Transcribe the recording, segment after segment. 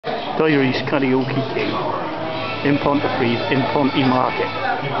Irish karaoke king in Pontypridd, in Ponty Market.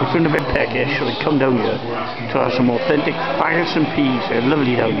 If you're in a bit pecky, should come down here to have some authentic faggots and peas. They're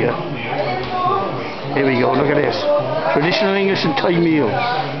lovely down here. Here we go, look at this. Traditional English and Thai meals.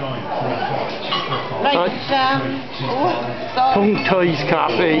 Ponty's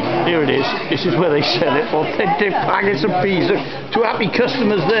Cafe, here it is. This is where they sell it. Authentic faggots and peas. Two happy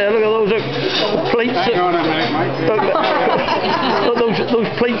customers there. Look at those plates. Those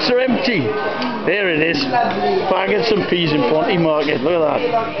plates are empty. There it is. Faggots and peas in Ponty Market. Look at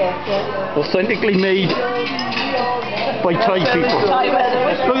that. Authentically made by Thai people.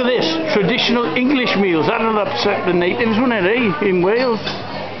 Look at this. Traditional English meals. That'll upset the natives, won't it, eh? In Wales.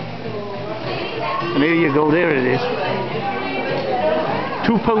 And here you go, there it is.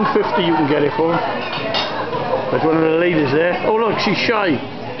 £2.50 you can get it for. There's one of the ladies there. Oh look, she's shy.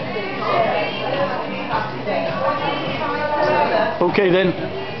 Okay then.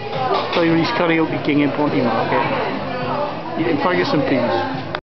 Irish karaoke king in Ponty Market. Eating faggots and peas.